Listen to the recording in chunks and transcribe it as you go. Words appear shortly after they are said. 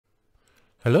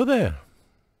Hello there.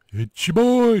 It's your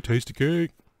boy, Tasty Cake.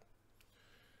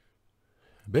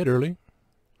 A bit early,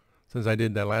 since I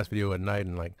did that last video at night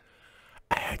and I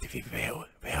had to be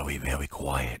very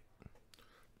quiet.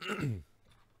 And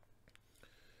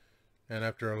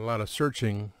after a lot of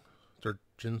searching, because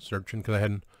I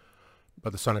hadn't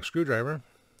bought the sonic screwdriver,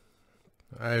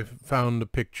 I found a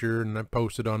picture and I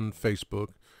posted on Facebook.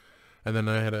 And then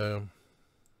I had a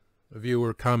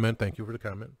viewer comment, thank you for the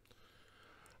comment.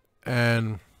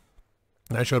 And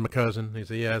I showed my cousin. He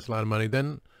said, yeah, it's a lot of money.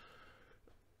 Then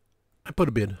I put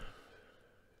a bid.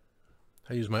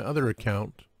 I used my other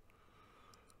account,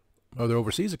 my other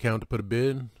overseas account, to put a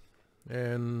bid.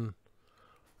 And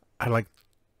I had like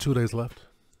 2 days left.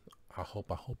 I hope.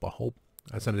 I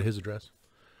sent it to his address.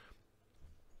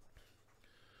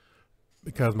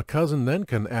 Because my cousin then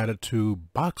can add it to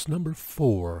box number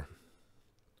 4.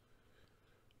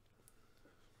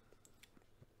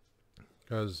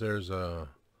 Because there's I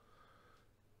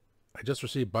just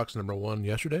received box number 1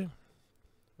 yesterday.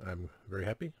 I'm very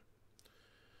happy.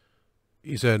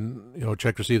 He said,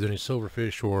 check to see if there's any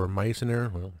silverfish or mice in there.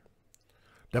 Well,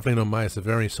 definitely no mice. If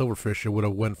there were any silverfish, it would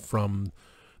have went from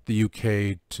the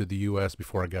UK to the US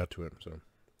before I got to it. So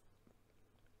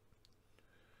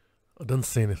it doesn't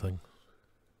say anything.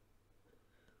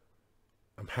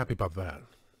 I'm happy about that.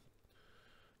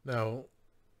 Now,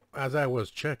 as I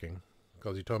was checking,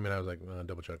 because he told me, and I was like,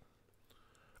 double check.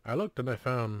 I looked and I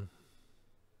found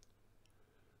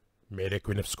Mary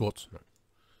Queen of Scots. No.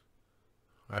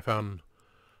 I found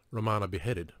Romana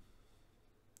beheaded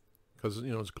because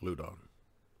it's glued on.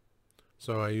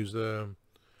 So I used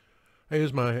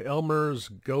my Elmer's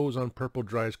Goes on Purple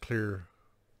Dries Clear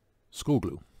school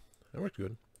glue. That worked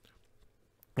good.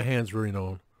 The hands were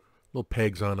little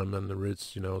pegs on them and the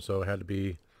wrists, so it had to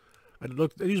be. I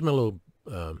used my little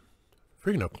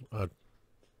fingernail.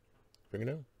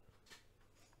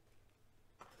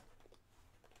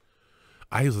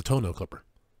 I use the toenail clipper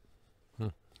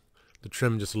to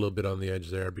trim just a little bit on the edge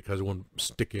there because it won't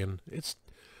stick in. It's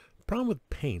the problem with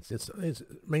paints. It's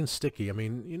main sticky. I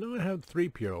mean, I have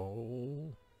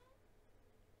 3PO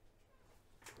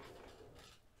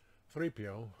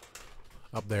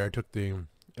up there. I took the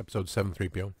episode 7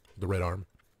 3PO, the red arm.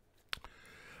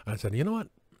 I said, you know what?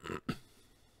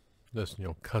 This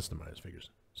customized figures.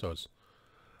 So it's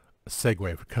a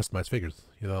segue for customized figures.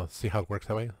 See how it works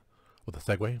that way with a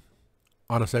segue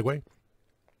on a segue.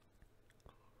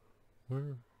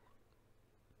 Where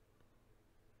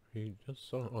he just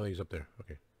saw? Oh, he's up there.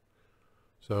 Okay.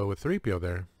 So with 3PO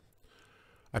there,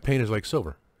 I painted like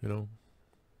silver, and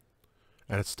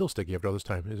it's still sticky after all this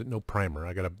time. Is it no primer?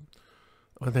 I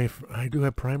do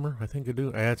have primer. I think I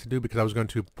do. I had to do because I was going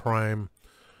to prime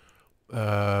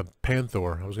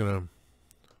Panther. I was gonna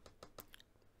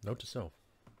note to self.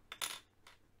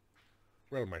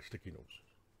 Where are my sticky notes?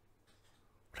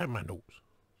 Try my nose.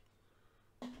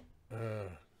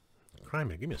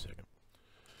 Crime it. Give me a second.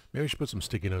 Maybe I should put some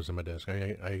sticky notes on my desk.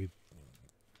 I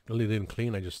really didn't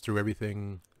clean. I just threw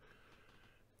everything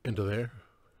into there.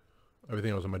 Everything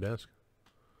that was on my desk.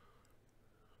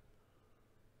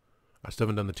 I still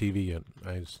haven't done the TV yet.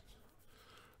 I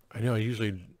know I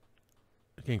usually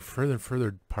getting further and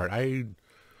further apart. I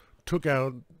took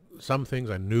out some things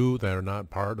I knew that are not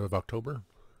part of October.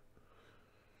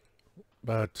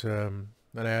 But then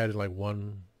I added like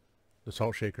the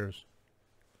salt shakers,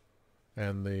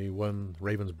 and the one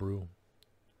Raven's Brew.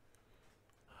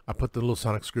 I put the little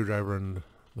sonic screwdriver in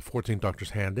the 14th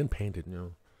Doctor's hand, didn't paint it,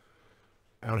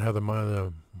 I don't have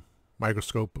the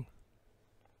microscope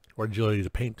or agility to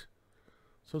paint.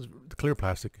 So it's the clear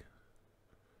plastic.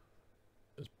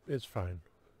 It's fine.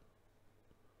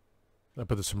 I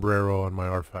put the sombrero on my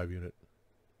R5 unit.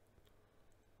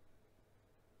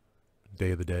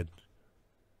 Day of the Dead.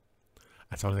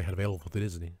 That's all they had available with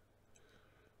Disney.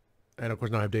 And of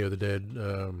course now I have Day of the Dead,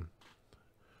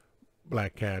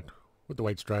 Black Cat with the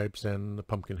white stripes and the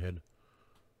pumpkin head.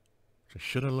 Which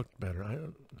should have looked better. I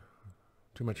don't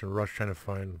too much in a rush trying to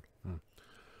find.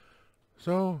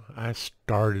 So I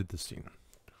started the scene.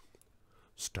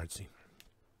 Start scene.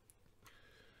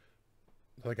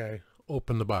 Like I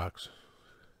opened the box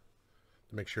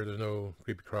to make sure there's no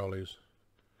creepy crawlies.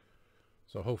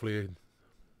 So hopefully,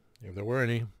 if there were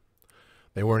any,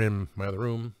 they weren't in my other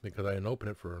room because I didn't open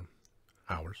it for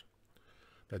hours.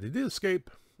 That they did escape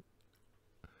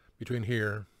between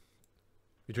the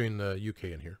UK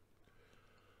and here.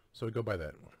 So we go by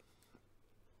that.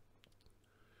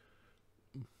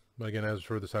 But again, as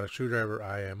for the sonic screwdriver,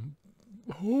 I am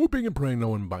hoping and praying no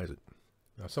one buys it.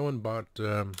 Now, someone bought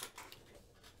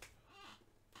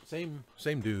same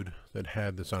dude that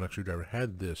had the sonic screwdriver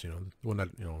had this, the one that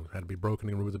had to be broken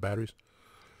and remove the batteries.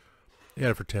 He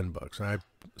had it for $10. And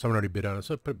someone already bid on it,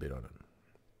 so I put a bid on it.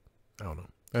 I don't know.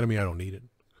 I mean, I don't need it.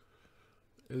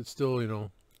 It's still, you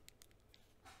know.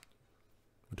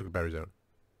 I took the batteries out.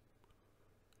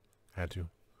 Had to.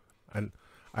 And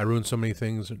I ruined so many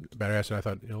things. Battery acid. I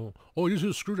thought, you know, oh, use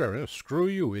a screwdriver. Yeah, screw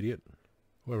you, idiot.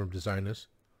 Whoever designed this.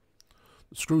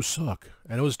 The screws suck.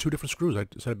 And it was 2 different screws. I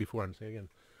said it before. I'm saying it again.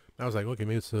 I was like, okay,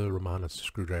 maybe it's a Romana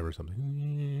screwdriver or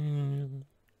something.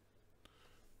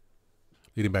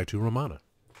 Leading back to Romana.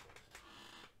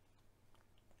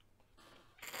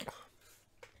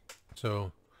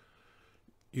 So,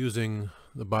 using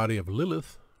the body of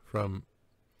Lilith from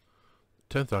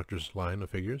 10th Doctor's line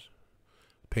of figures,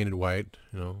 painted white,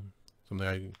 you know, something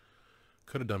I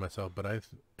could have done myself, but you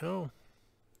know,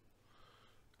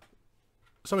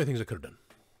 so many things I could have done.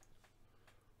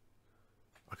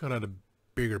 I could have had a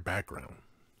bigger background.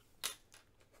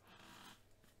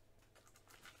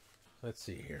 Let's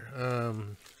see here.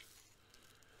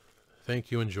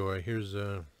 Thank you, enjoy. Here's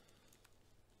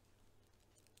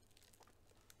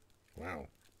wow.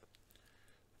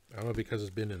 I don't know because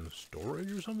it's been in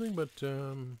storage or something, but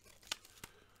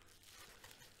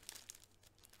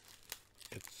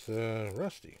it's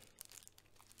rusty.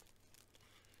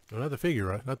 No, not the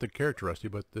figure, not the character rusty,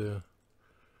 but the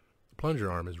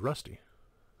plunger arm is rusty.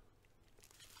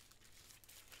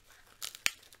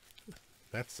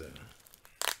 That's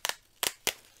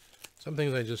some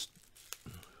things I just...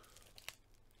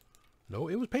 No,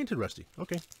 it was painted rusty.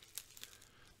 Okay.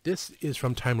 This is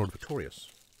from Time Lord Victorious.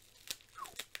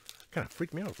 Kind of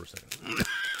freaked me out for a second.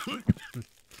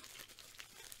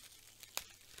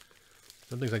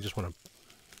 Some things I just want to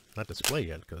not display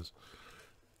yet, because,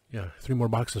 yeah, 3 more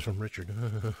boxes from Richard.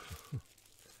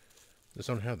 Just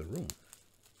don't have the room.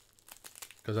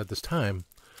 Because at this time,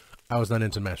 I was not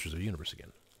into Masters of the Universe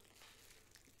again.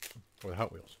 Or the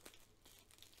Hot Wheels.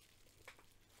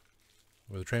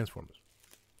 Or the Transformers.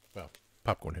 Well,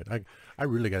 Popcorn Head. I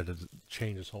really got to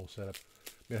change this whole setup.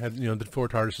 I had, you know, the 4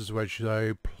 TARDISes which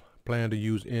I plan to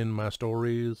use in my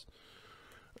stories.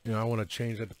 You know, I want to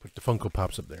change that to put the Funko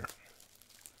Pops up there.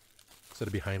 Instead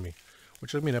of behind me.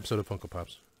 Which will be an episode of Funko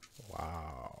Pops.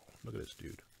 Wow. Look at this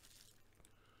dude.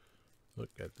 Look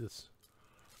at this.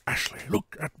 Ashley,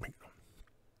 look at me.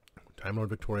 Time Lord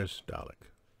Victorious Dalek.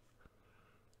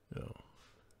 You know.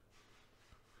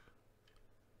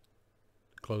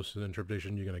 Closest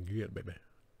interpretation you're going to get, baby.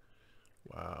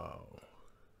 Wow.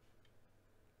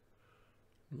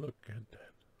 Look at that.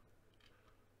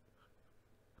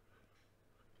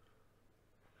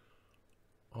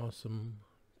 Awesome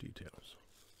details.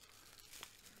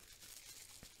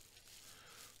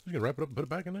 Just gonna wrap it up and put it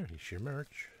back in there. Sheer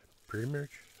merch. Pretty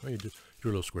merch. Oh, you do a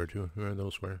little square too. A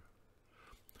little square.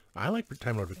 I like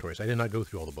Time Lord Victorious. I did not go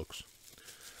through all the books.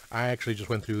 I actually just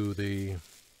went through the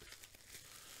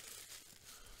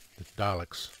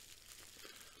Daleks.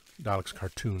 Daleks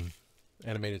cartoon.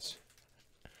 Daleks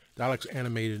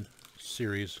animated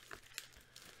series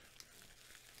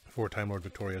for Time Lord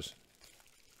Victorious.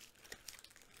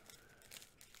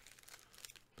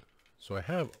 So I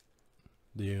have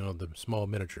the small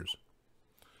miniatures.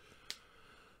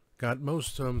 Got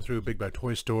most of them through Big Bad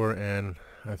Toy Store, and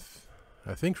I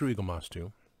think through Eagle Moss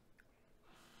too.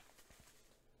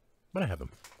 But I have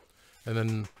them. And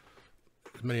then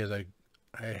as many as I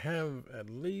have, at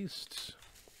least,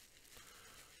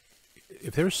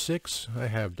 if there's 6, I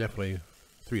have definitely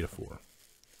 3 to 4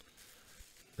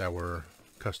 that were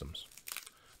customs.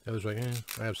 The others were like,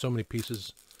 I have so many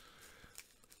pieces.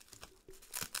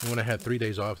 And when I had 3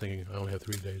 days off, thinking I only have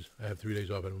 3 days, I have 3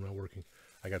 days off and I'm not working,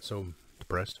 I got so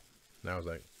depressed. Now I was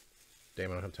like,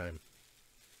 damn, I don't have time.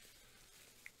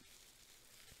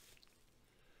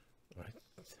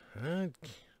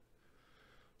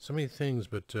 So many things,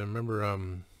 but remember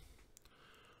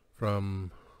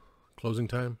from Closing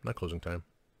Time? Not Closing Time.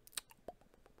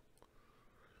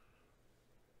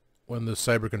 When the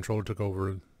cyber controller took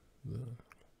over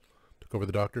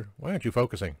the Doctor. Why aren't you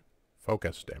focusing?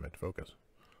 Focus, damn it, focus.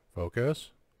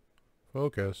 Focus.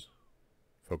 Focus.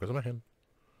 Focus on my hand.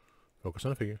 Focus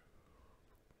on the figure.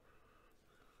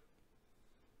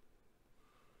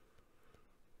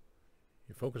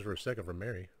 You focus for a second for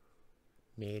Mary.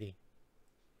 Mary.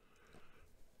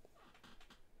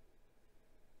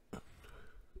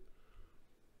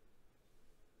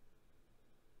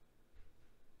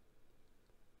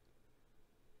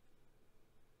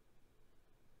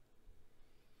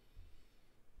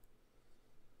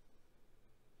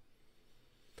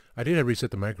 I did have to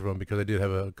reset the microphone because I did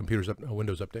have a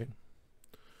Windows update.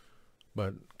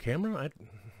 But camera,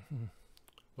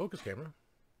 focus camera.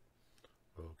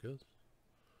 Focus.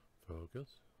 Focus.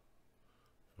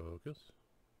 Focus.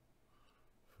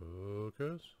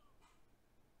 Focus.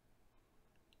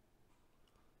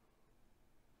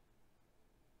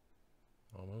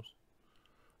 Almost.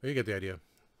 You get the idea.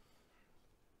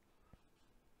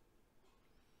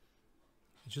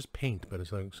 It's just paint, but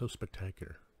it's like so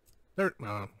spectacular. There.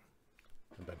 I'm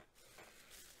done.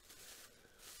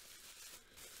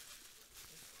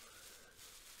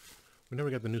 We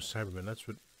never got the new Cybermen. That's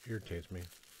what irritates me.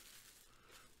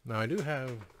 Now I do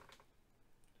have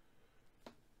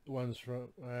the ones from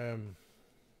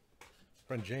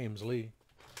friend James Lee.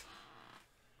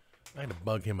 I had to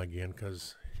bug him again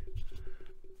because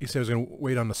he said he was going to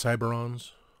wait on the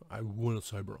Cyberons. I want a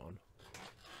Cyberon.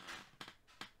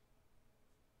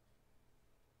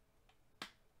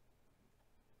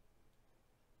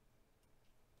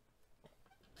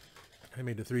 I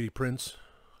made the 3D prints.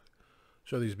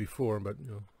 Showed these before, but you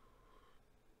know.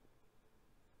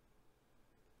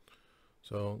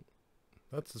 So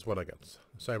that's just what I got.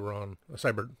 Cyberon,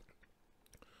 the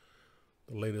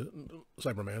latest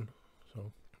Cyberman.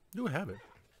 So do have it.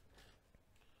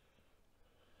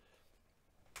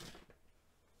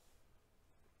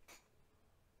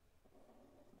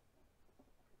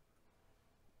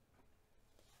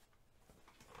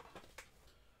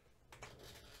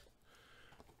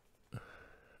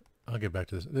 I'll get back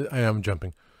to this. I am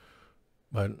jumping,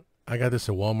 but I got this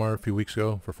at Walmart a few weeks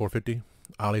ago for $4.50.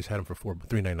 Ollie's had them for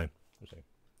 $3.99.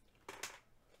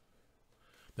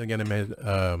 Then again, I made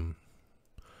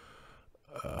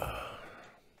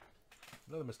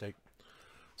another mistake.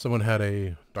 Someone had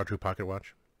a Doctor Who pocket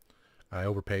watch. I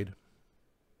overpaid.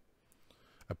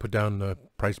 I put down the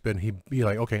price bid, and he'd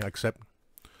like, okay, I accept.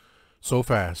 So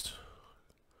fast.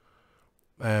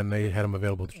 And they had them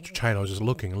available to China. I was just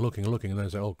looking, and then I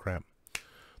said, oh crap.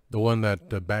 The one that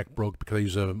the back broke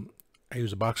because I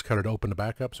used a box cutter to open the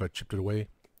back up, so I chipped it away.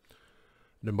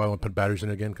 Didn't bother to put batteries in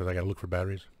it again because I got to look for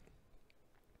batteries.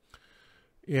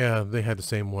 Yeah, they had the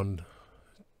same one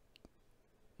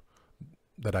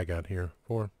that I got here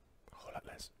for a whole lot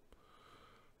less.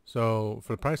 So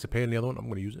for the price I paid in the other one, I'm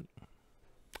going to use it.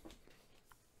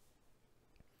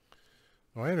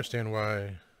 Well, I understand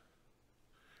why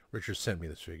Richard sent me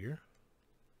this figure.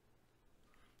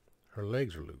 Her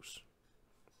legs are loose.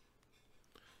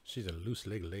 She's a loose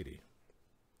leg lady.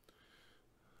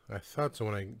 I thought so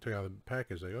when I took out the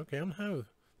package. Like, okay, I'm going to have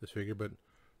this figure, but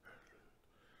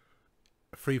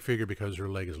a free figure because her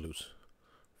leg is loose.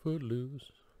 Foot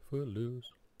loose, foot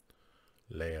loose.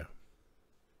 Leia.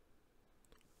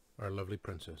 Our lovely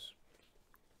princess.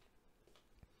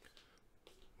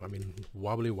 I mean,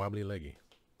 wobbly, wobbly leggy.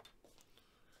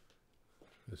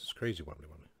 This is crazy wobbly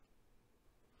wobbly.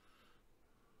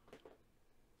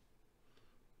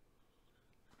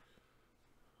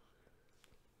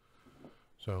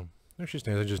 So, there she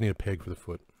stands. I just need a peg for the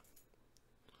foot.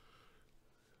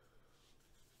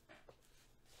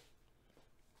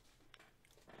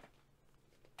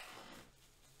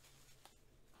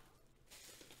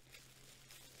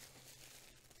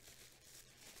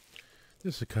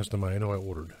 This is a custom I know I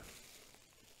ordered.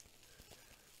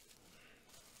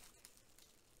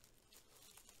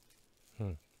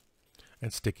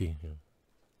 And sticky. Yeah.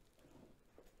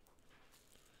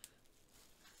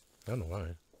 I don't know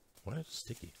why. Why is it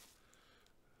sticky?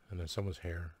 And then someone's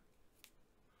hair.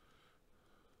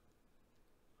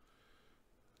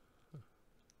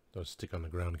 Those stick on the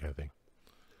ground kind of thing.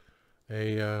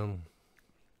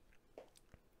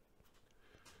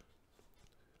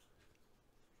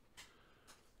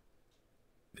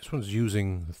 This one's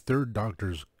using the Third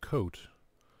Doctor's coat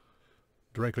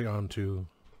directly onto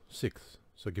Sixth.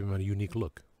 So give him a unique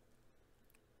look.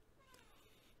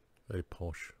 Very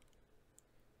posh.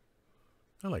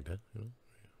 I like that. You know?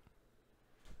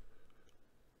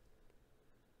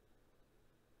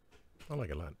 I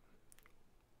like it a lot.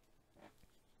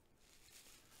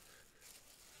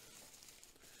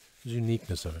 The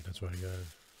uniqueness of it. That's what I got.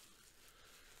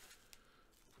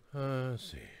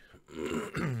 Let's see.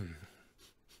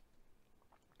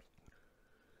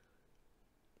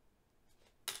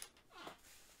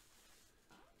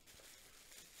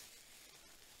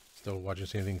 Still watching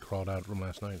see anything crawled out from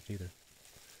last night either.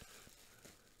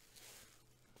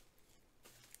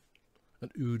 An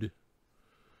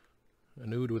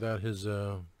ood without his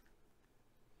the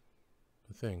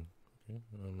thing. Okay.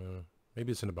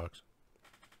 Maybe it's in a box.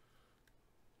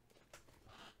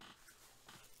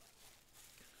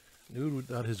 An ood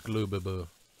without his globe,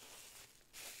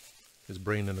 his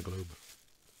brain in a globe.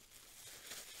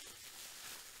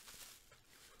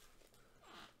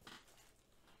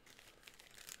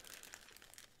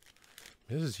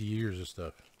 This is years of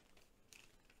stuff.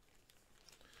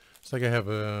 It's like I have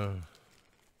the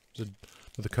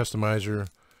customizer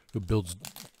who builds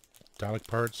Dalek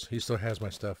parts. He still has my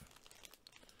stuff.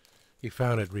 He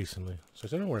found it recently. So I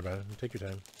said, don't worry about it. Take your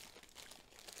time.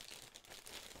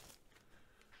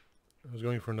 I was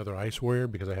going for another ice warrior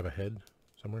because I have a head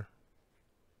somewhere.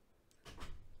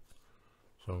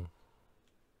 So,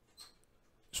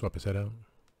 swap his head out.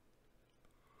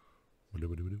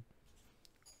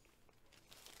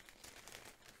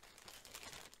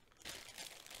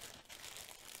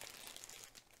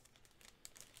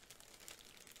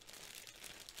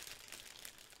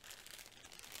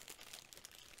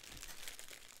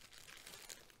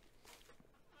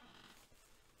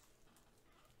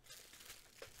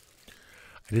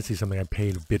 I did see something I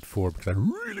paid a bit for because I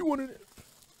really wanted it.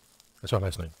 I saw it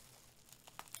last night.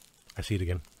 I see it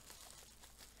again.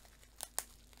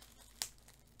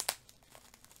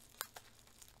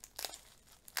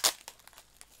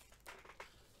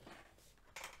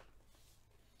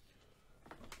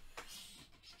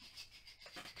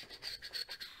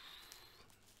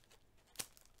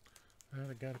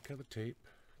 I gotta cut the tape.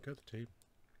 Cut the tape.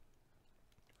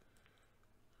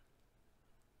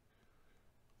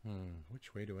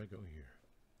 Which way do I go here?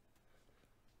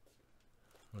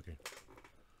 Okay.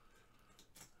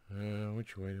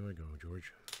 Which way do I go,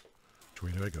 George? Which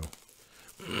way do I go?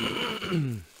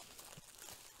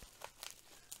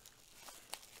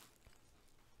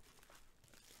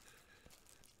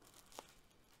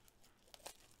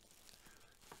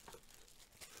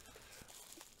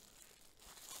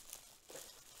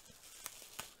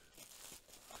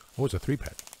 Oh, it's a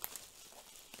 3-pack.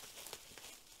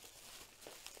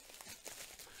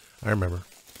 I remember.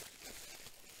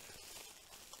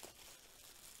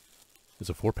 It's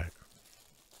a 4-pack.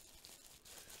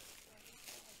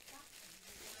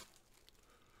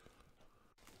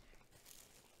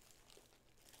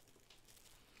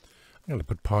 I'm gonna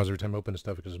put pause every time I open the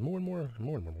stuff because there's more and more.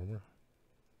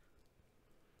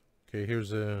 Okay,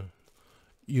 here's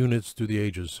units through the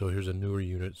ages. So here's a newer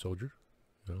unit soldier,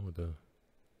 you know, with the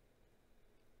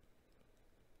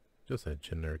just a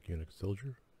generic unit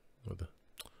soldier with the.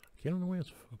 I don't know why it's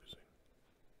focusing.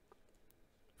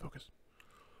 Focus.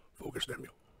 Focus, damn you.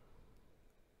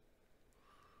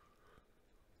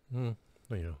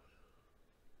 No, you know.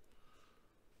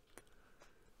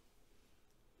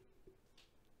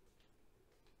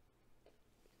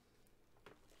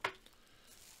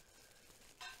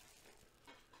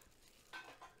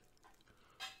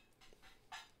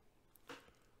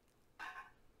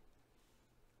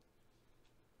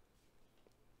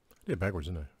 I did it backwards,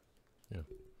 didn't I? Yeah.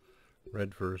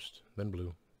 Red first, then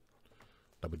blue.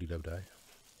 Double-dee-dub-die.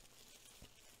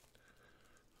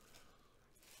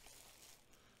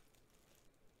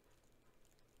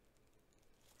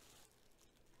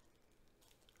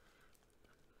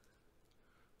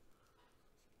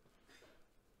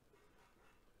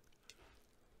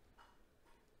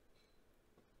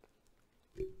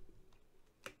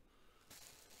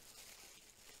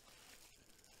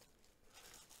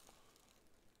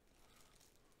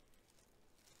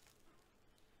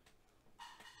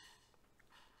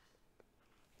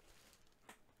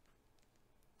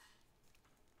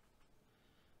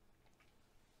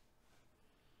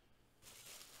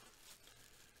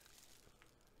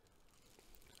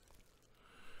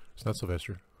 It's not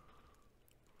Sylvester.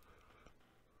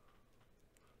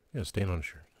 Yeah, stain on a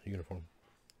shirt, uniform.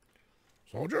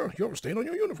 Soldier, you have a stain on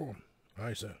your uniform.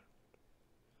 Aye, sir.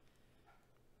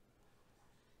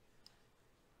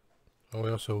 Oh,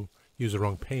 we also used the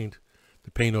wrong paint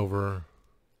to paint over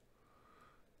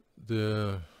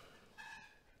the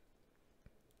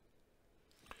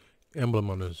emblem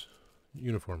on his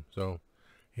uniform. So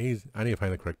I need to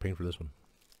find the correct paint for this one.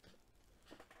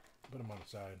 Put him on the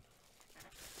side.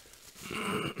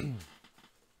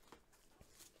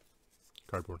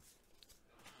 Cardboard.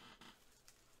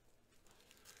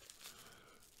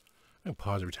 I can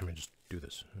pause every time I just do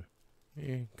this.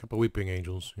 Yeah, a couple of weeping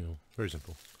angels, you know, very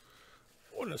simple.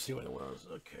 Well, let's see what it was.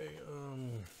 Okay,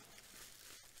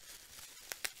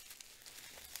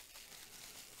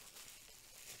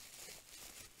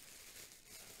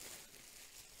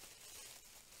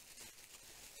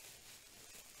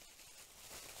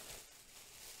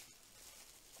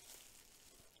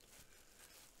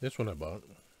 this one I bought,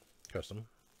 custom.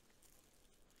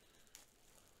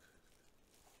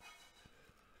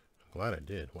 I'm glad I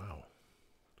did. Wow.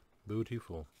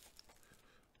 Beautiful.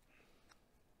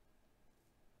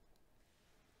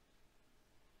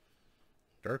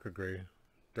 Darker gray,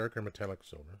 darker metallic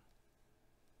silver.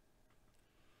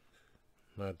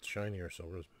 Not shinier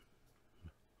silver.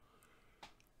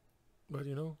 But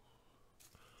you know,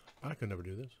 I could never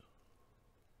do this.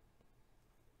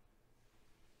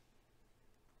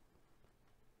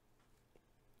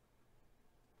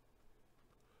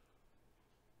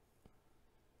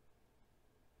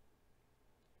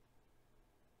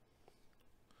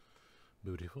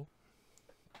 Beautiful.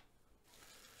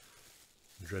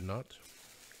 Dreadnought.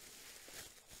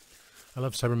 I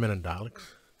love Cybermen and Daleks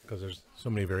because there's so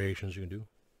many variations you can do.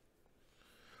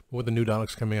 But with the new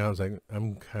Daleks coming out,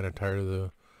 I'm kind of tired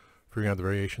of figuring out the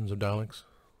variations of Daleks.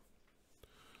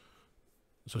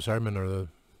 So Cybermen are the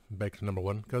back to number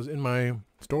one because in my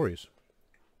stories,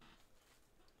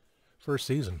 first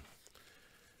season,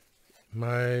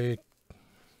 my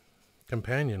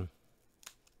companion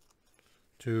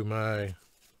to my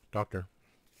doctor,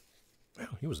 well,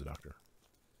 he was a doctor.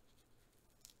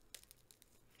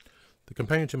 The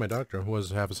companion to my doctor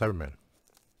was half a Cyberman.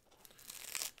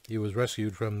 He was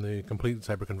rescued from the complete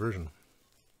cyber conversion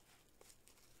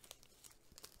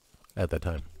at that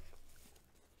time.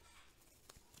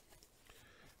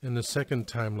 In the second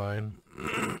timeline,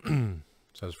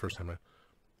 so that's the first timeline,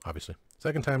 obviously.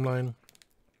 Second timeline,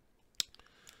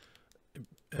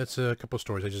 it's a couple of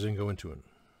stories. I just didn't go into it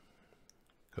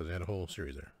because they had a whole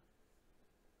series there.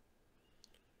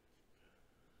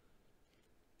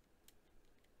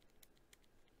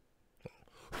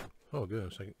 Oh,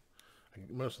 goodness. I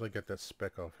mostly got that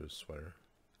speck off his sweater.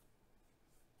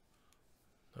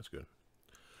 That's good.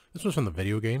 This was from the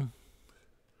video game.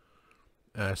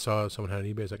 And I saw someone had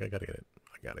an eBay. I was like, I gotta get it.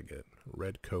 I gotta get it.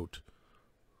 Red coat.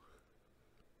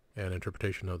 And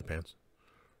interpretation of the pants.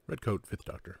 Red coat, Fifth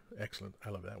Doctor. Excellent. I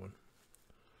love that one.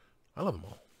 I love them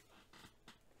all.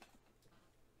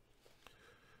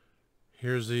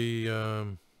 Here's the...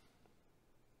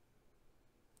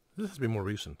 this has to be more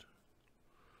recent.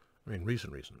 I mean,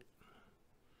 recent.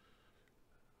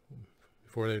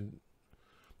 Before my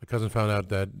cousin found out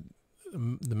that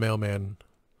the mailman,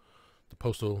 the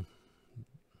postal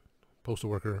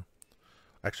worker,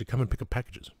 actually come and pick up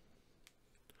packages.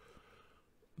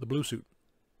 The blue suit.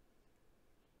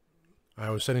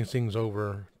 I was sending things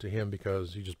over to him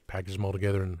because he just packages them all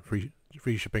together in free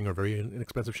shipping or very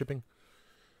inexpensive shipping.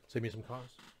 Save me some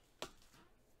cost.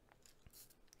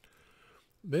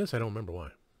 This, I don't remember why.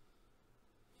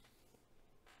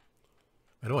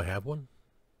 I know I have one.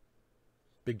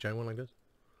 Big giant one like this.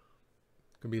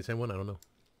 Could be the same one, I don't know.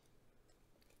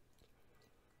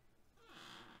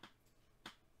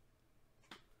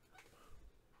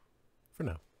 For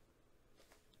now.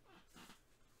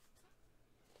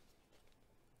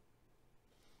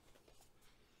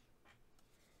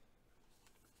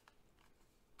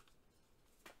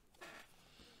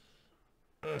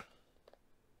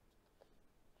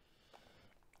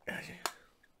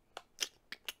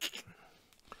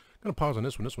 I'm gonna pause on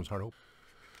this one. This one's hard to open.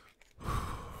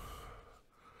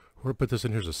 Whoever put this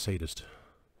in here is a sadist.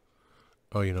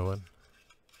 Oh, you know what?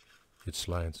 It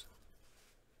slides.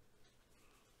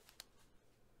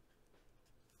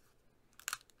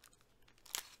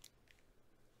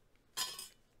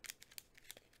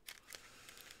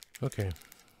 Okay.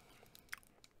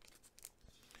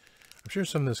 I'm sure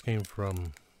some of this came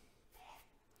from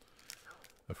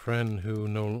a friend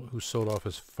who sold off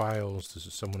his files to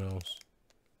someone else.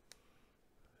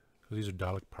 Because these are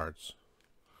Dalek parts.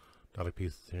 Dalek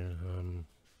pieces here.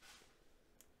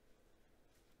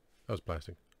 That was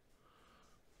plastic.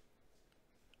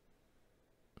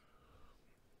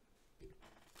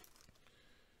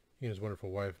 He and his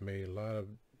wonderful wife made a lot of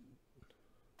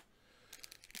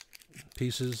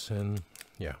pieces, and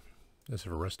yeah, this is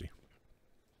for Rusty.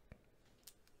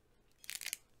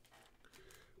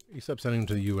 He stopped sending them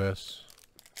to the U.S.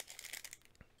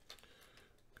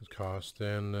 because cost,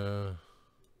 and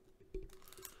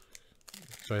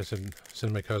so I said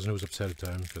send my cousin who was upset at the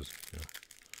time because, you know,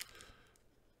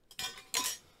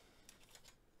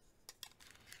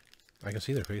 I can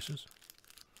see their faces.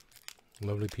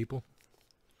 Lovely people.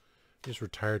 Just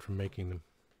retired from making them.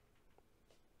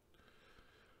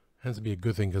 Has to be a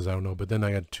good thing because I don't know, but then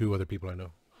I had 2 other people I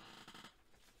know.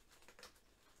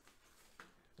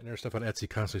 And their stuff on Etsy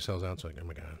constantly sells out, so like, oh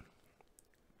my god.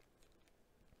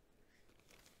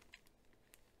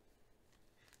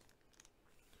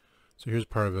 So here's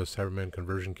part of a Cyberman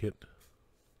conversion kit.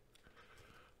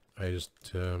 I just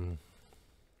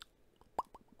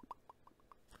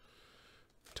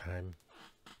time.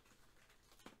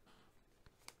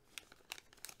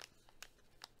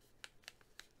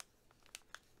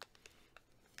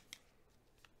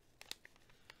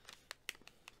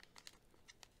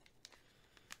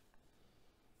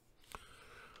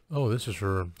 Oh, this is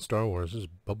for Star Wars. This is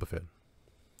Boba Fett.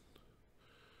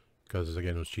 Because,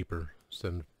 again, it was cheaper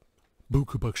than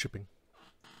buku buck shipping.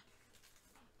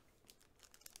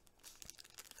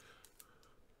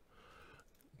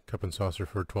 Cup and saucer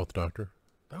for 12th Doctor.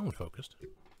 That one focused.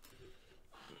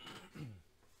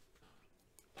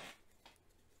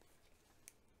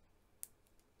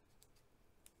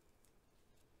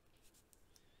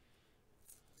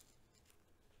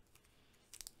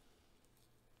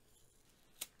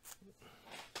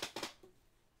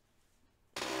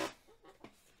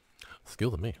 skill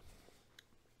than me.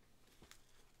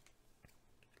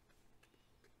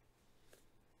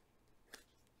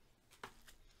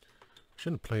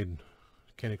 Shouldn't have played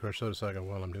Candy Crush Soda Saga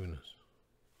while I'm doing this.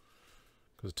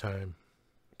 Because time.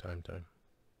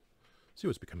 See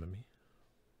what's become of me.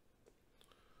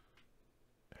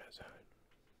 As I...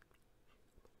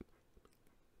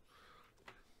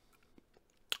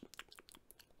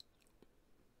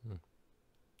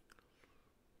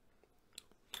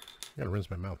 Gotta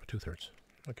rinse my mouth. My tooth hurts.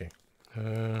 Okay.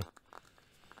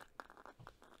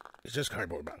 It's just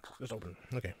cardboard box. Just open.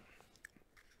 Okay.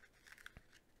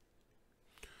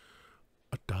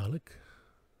 A Dalek?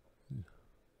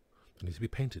 It needs to be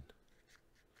painted.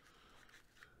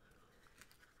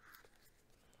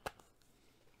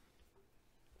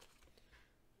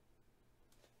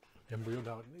 Embryo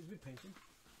Dalek needs to be painted.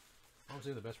 I'll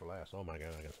save the best for last. Oh my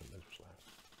god, I got some best for last.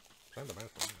 Save the best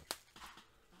for last.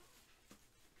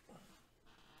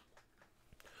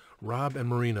 Rob and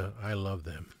Marina, I love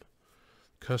them.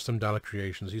 Custom Dalek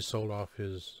creations. He sold off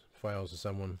his files to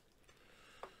someone.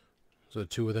 So the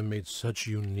two of them made such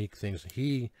unique things.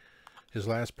 His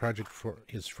last project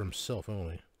is for himself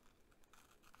only,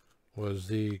 was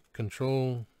the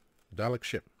control Dalek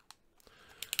ship.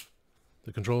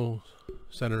 The control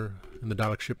center in the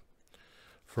Dalek ship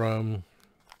from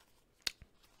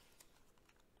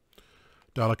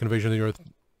Dalek Invasion of the Earth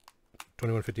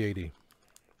 2150 AD.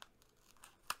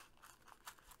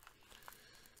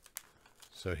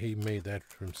 So he made that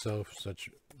for himself, such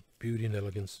beauty and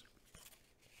elegance.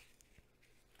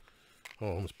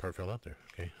 Oh, almost part fell out there.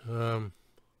 Okay.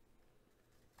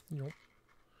 Yep.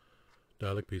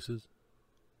 Dalek pieces.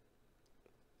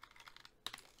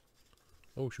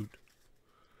 Oh, shoot.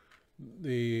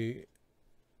 The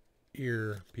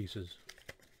ear pieces.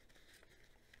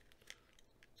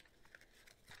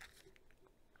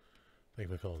 I think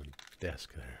we call it a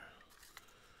desk there.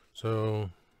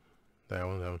 So, that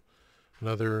one.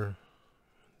 Another,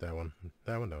 that one.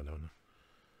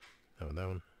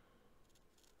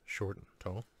 Short and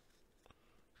tall.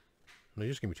 No, you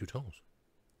just give me two talls.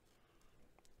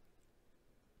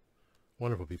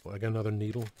 Wonderful people. I got another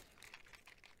needle.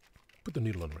 Put the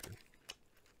needle on record.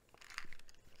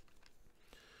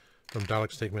 From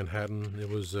Daleks Take Manhattan. It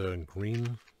was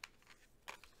green.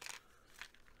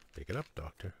 Pick it up,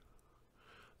 Doctor.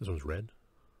 This one's red.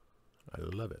 I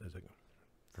love it. As I go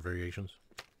for variations.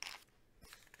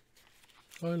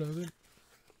 I love it.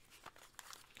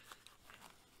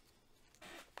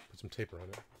 Put some tape around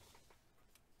it.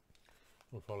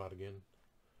 Won't fall out again.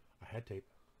 I had tape.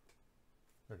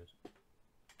 There it is.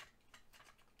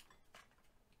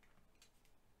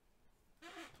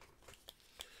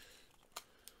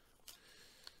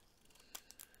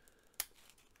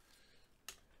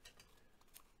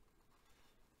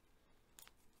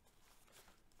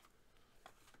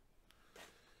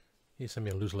 He sent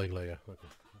me a loose leg Leia. Okay.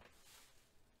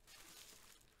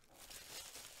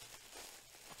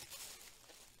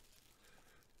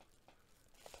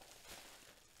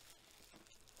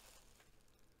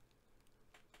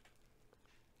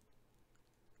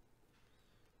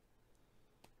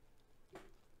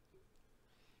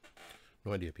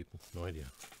 No idea, people. No idea.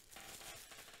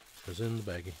 It was in the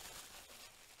baggie.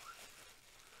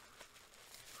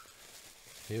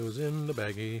 It was in the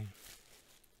baggie.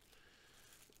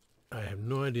 I have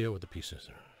no idea what the pieces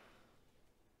are.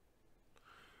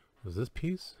 Was this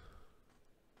piece?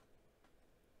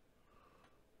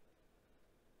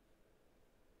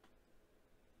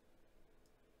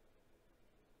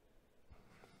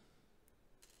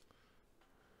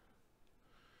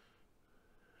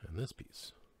 And this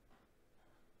piece.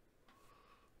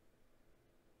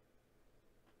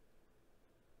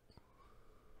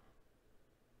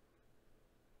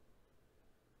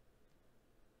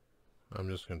 I'm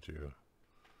just going to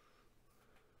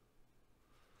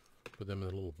put them in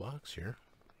a little box here.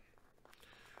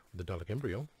 The Dalek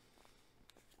embryo.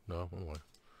 No, one more.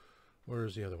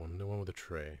 Where's the other one? The one with the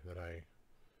tray that I...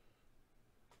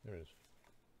 There it is.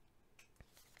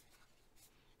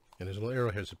 And there's little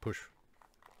arrowheads to push.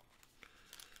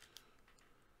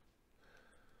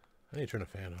 I need to turn a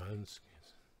fan on.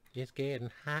 It's getting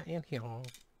hot in here.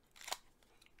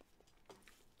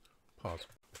 Pause.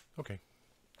 Okay.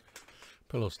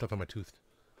 Put a little stuff on my tooth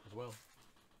as well.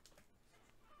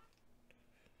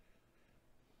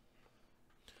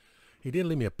 He did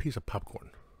leave me a piece of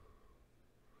popcorn.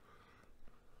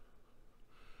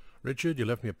 Richard, you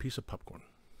left me a piece of popcorn.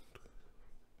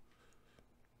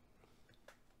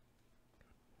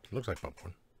 It looks like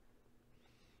popcorn.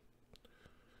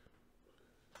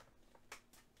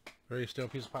 Very still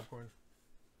piece of popcorn.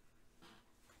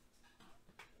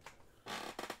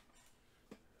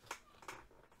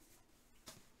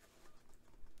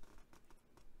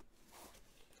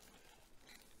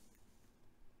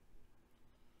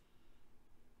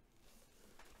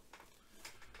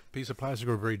 Piece of plastic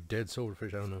or a very dead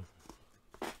silverfish, I don't know.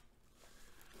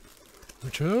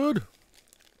 Richard!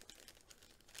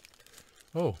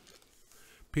 Oh.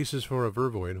 Pieces for a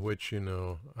Vervoid, which, you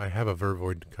know, I have a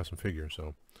Vervoid custom figure,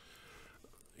 so...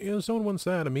 You know, someone wants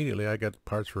that, immediately I got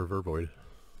parts for a Vervoid.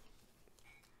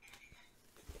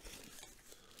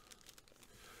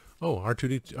 Oh,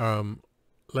 R2D...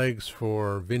 legs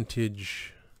for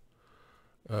vintage...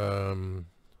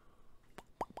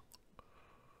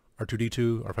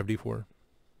 R2D2, R5D4.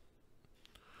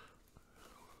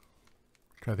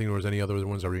 Trying to think if there was any other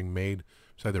ones that were being made.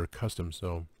 Besides, they were custom,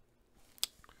 so...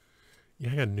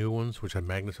 Yeah, I got new ones, which had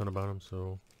magnets on about them,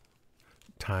 so...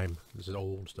 Time. This is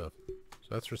old stuff. So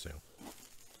that's for sale.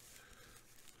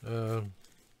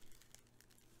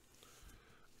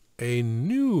 A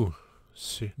new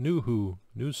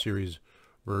series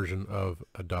version of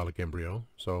a Dalek embryo.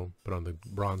 So, put on the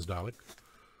bronze Dalek.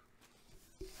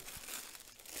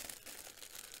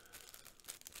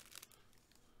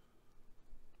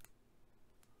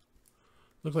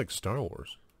 Looks like Star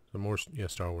Wars. So more, yeah,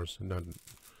 Star Wars. Not,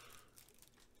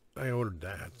 I ordered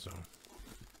that, so.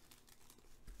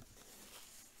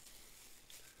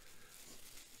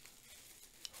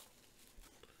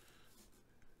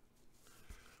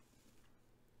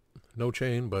 No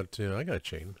chain, but I got a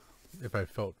chain. If I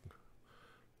felt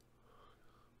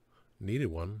needed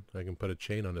one, I can put a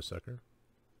chain on the sucker.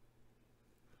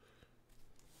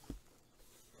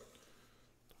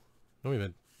 No, wait a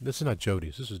minute. This is not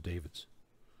Jody's. This is David's.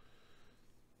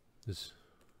 It's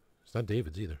not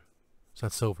David's either. It's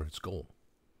not silver. It's gold.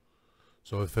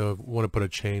 So if I want to put a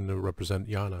chain to represent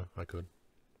Yana, I could.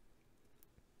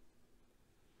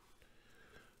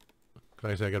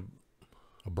 Like I said, I got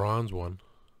a bronze one.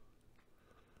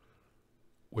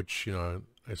 Which, you know,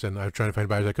 I said I was trying to find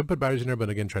batteries. I could put batteries in there, but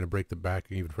again, trying to break the back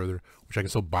even further. Which I can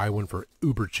still buy one for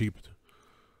uber cheap.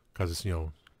 Because it's, you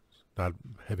know, not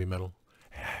heavy metal.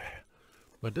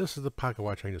 But this is the pocket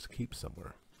watch I can just keep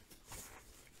somewhere.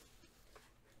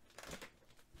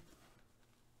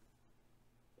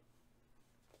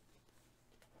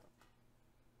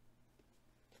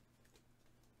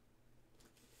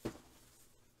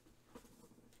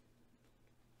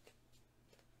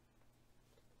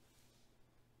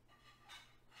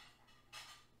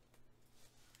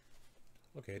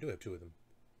 Okay, I do have two of them.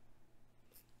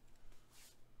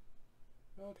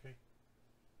 Okay.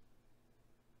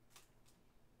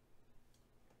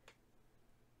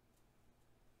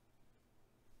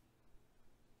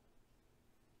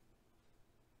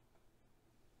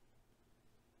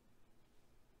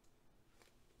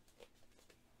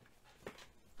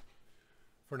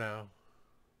 For now.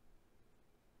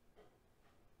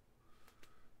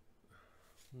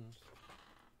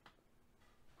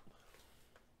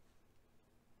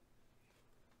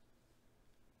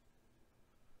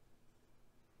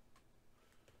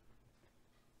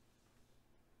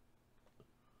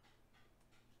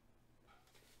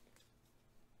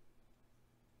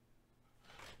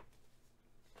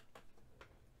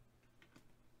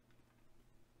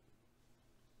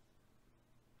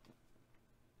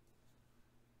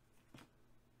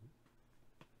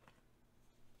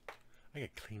 I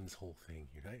gotta clean this whole thing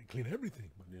here. I gotta clean everything,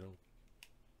 but you know.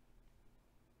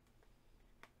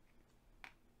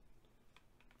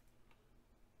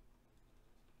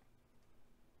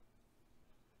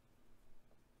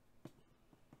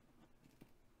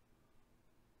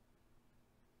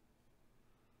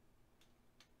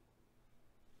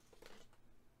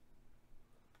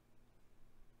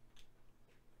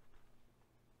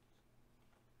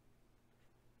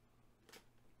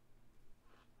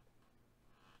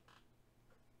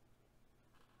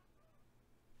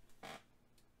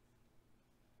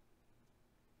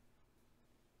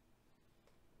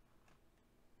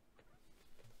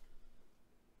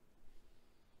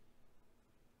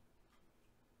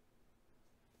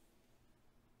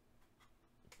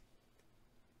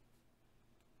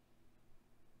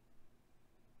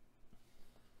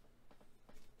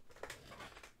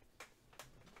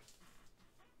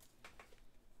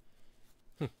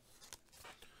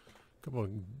 Couple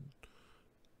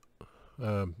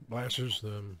of blasters,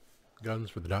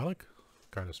 guns for the Dalek.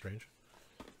 Kind of strange.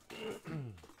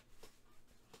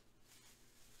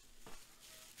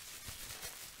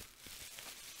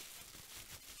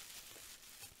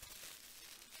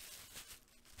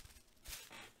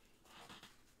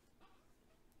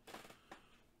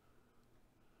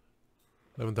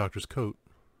 11th Doctor's coat.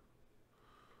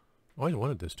 I always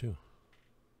wanted this too.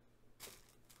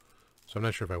 So I'm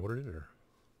not sure if I ordered it or...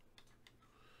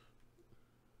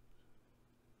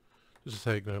 Just a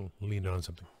second, I'll lean on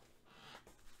something.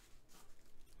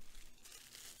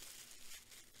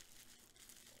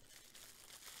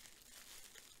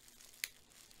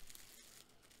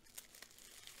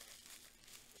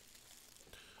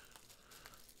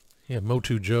 Yeah,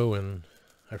 Motu Joe and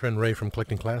our friend Ray from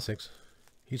Collecting Classics.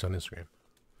 He's on Instagram.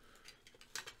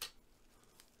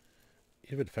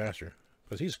 He's a bit faster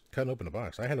because he's cutting open the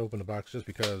box. I had to open the box just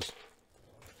because.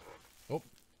 Oh,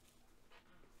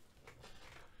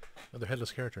 another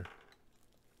headless character.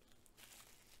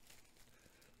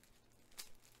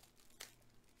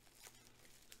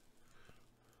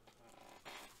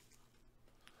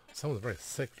 Someone's very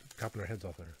sick, chopping their heads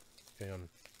off there. Okay,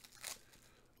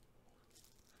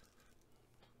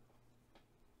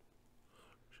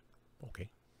 okay.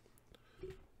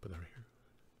 Put that right here.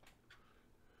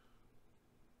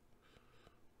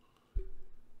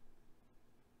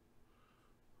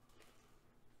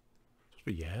 Supposed to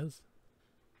be Yaz?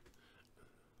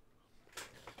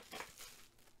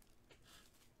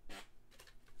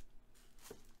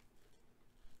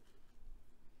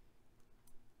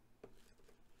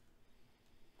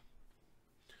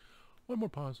 One more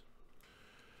pause.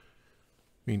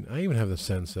 I mean, I even have the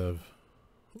sense of,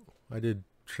 I did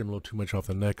trim a little too much off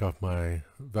the neck off my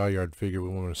Valyard figure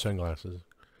with one of the sunglasses.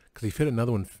 Because he fit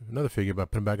another figure, but I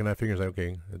put him back in that figure, it's like,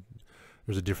 okay,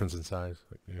 there's a difference in size.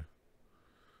 Like, yeah.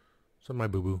 Some of my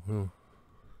boo-boo. Oh.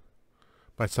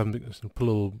 By something, put a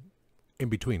little in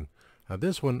between. Now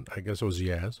this one, I guess it was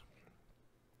Yaz.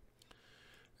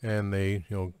 And they,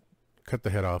 cut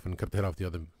the head off and cut the head off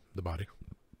the body.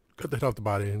 Cut the head off the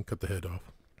body and cut the head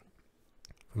off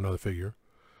from another figure.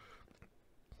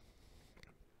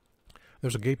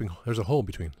 There's a hole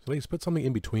between. So let's put something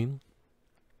in between.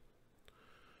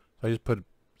 So I just put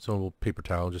some little paper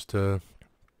towel just to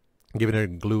give it air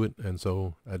and glue it, and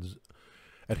so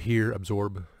adhere,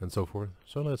 absorb, and so forth.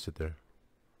 So let it sit there.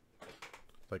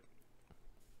 Like,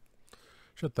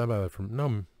 shut that out from,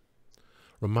 no,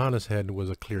 Romana's head was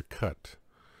a clear cut.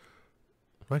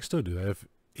 I can still do that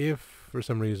if for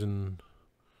some reason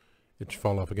it should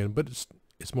fall off again, but it's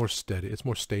more steady, it's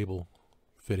more stable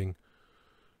fitting.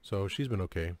 So she's been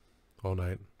okay all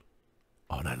night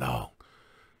long.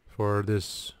 For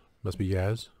this, must be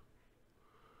Yaz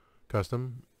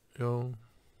custom.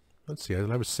 Let's see. I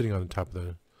was sitting on the top of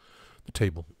the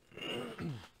table.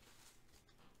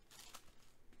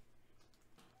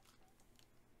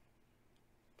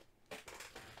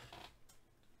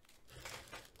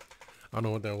 I don't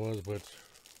know what that was, but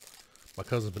my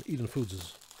cousin's been eating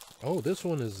foods. Oh, this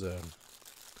one is a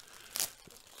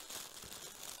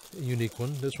unique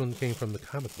one. This one came from the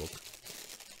comic book.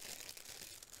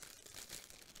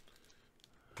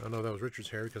 I don't know if that was Richard's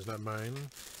hair because not mine.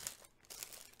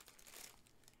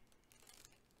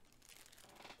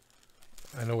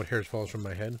 I know what hairs falls from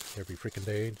my head every freaking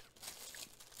day.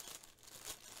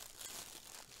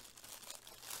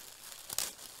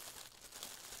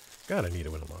 God, I need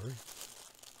it when I'm hungry.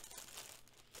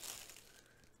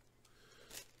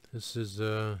 This is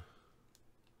more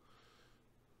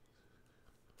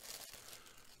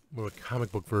a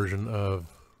comic book version of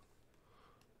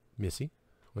Missy,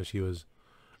 when she was,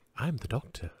 I'm the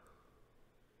doctor.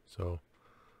 So,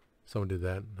 someone did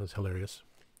that. That was hilarious.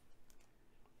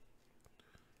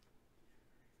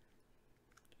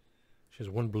 She has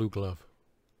one blue glove.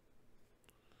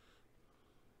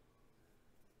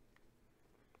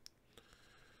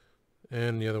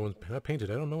 And the other one's not painted.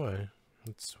 I don't know why.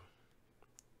 It's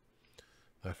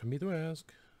not for me to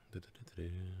ask.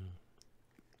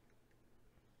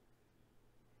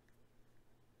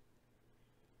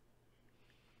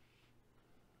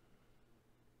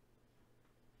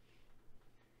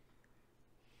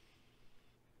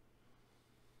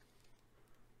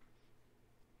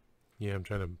 Yeah, I'm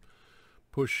trying to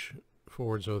push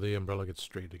forward so the umbrella gets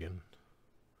straight again.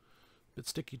 Bit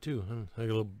sticky too. Huh? I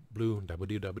got a little blue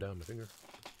dabba-dee-dabba-da on my finger.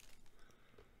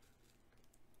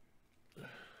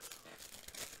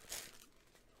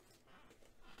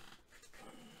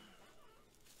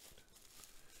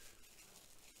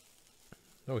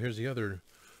 Oh, here's the other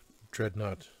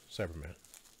Dreadnought Cyberman.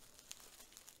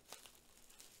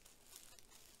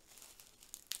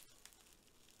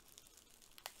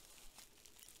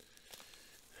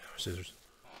 Scissors.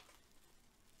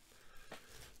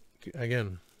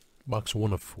 Again, box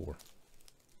 1 of 4.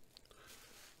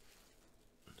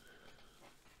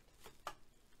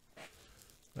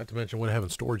 Not to mention what I have in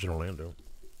storage in Orlando.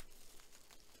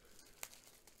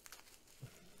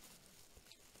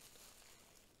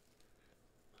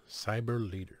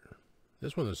 Cyber Leader.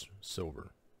 This one is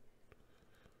silver.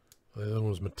 The other one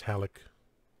was metallic.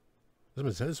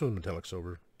 This was metallic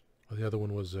silver. The other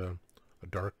one was a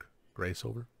dark gray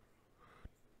silver.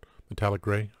 Metallic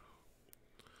gray.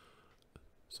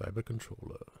 Cyber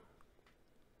Controller.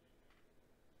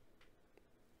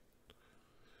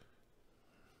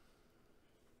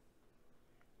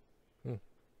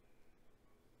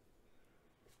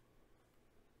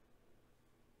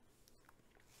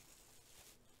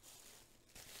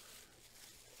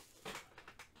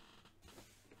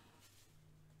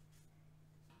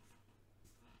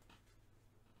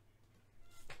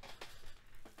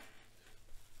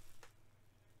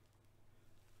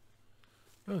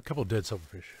 Oh, a couple of dead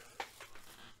silverfish.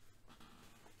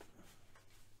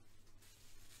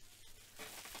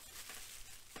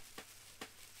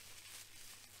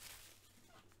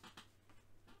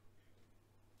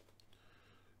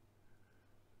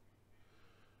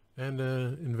 And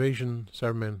Invasion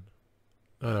Cybermen.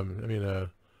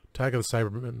 Attack of the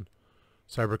Cybermen.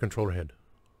 Cyber Controller Head.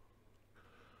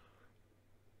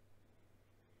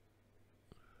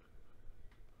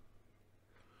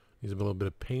 Needs a little bit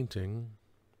of painting.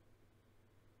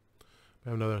 I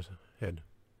have another head.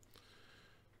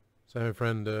 So I have a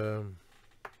friend,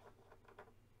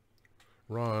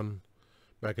 Ron,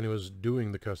 back when he was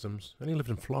doing the customs, and he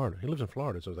lived in Florida. He lives in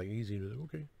Florida, so it's like easy to,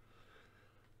 okay.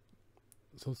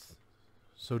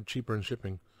 So cheaper in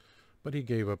shipping. But he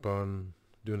gave up on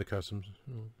doing the customs.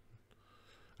 You know.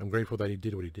 I'm grateful that he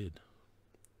did what he did.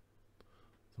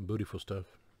 Some beautiful stuff.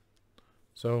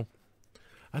 So,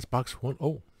 that's box one.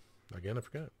 Oh, again, I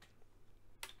forgot.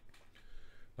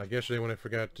 Like yesterday when I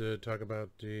forgot to talk about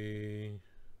the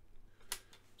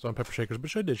salt and pepper shakers,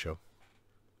 which I did show.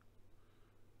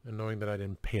 And knowing that I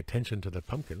didn't pay attention to the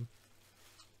pumpkin.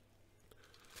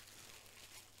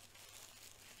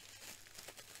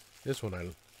 This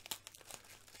one's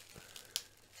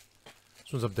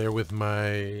up there with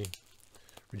my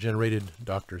regenerated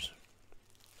doctors,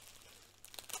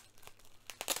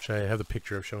 which I have the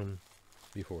picture I've shown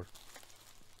before.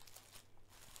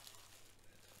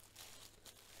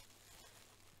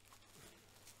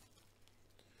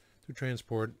 Through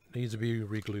transport, needs to be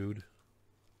re-glued.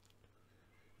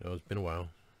 You know, it's been a while.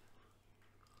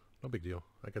 No big deal.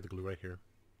 I got the glue right here.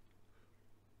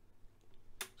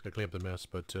 Just gotta clean up the mess,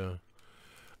 but it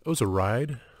was a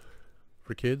ride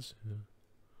for kids.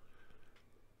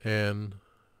 And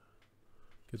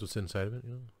guess what's inside of it,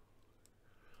 you know.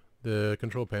 The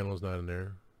control panel is not in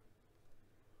there.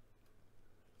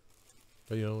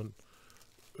 But you know,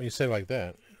 when you say it like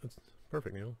that, it's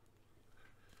perfect, you know.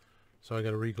 So I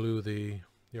gotta re-glue the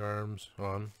arms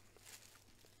on.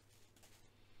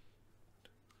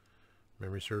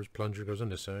 Memory serves, plunger goes on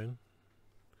this side.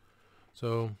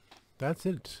 So that's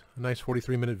it. A nice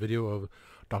 43-minute video of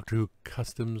Doctor Who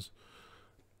customs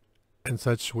and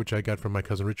such, which I got from my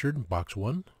cousin Richard, box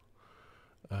 1.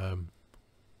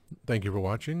 Thank you for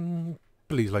watching.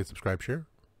 Please like, subscribe, share.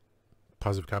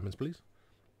 Positive comments, please.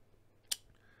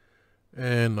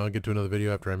 And I'll get to another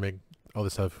video after I make all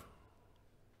this stuff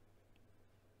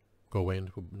go away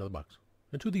into another box.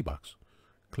 Into the box.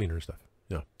 Cleaner stuff.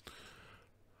 Yeah.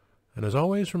 And as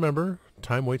always, remember,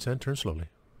 time waits and turns slowly.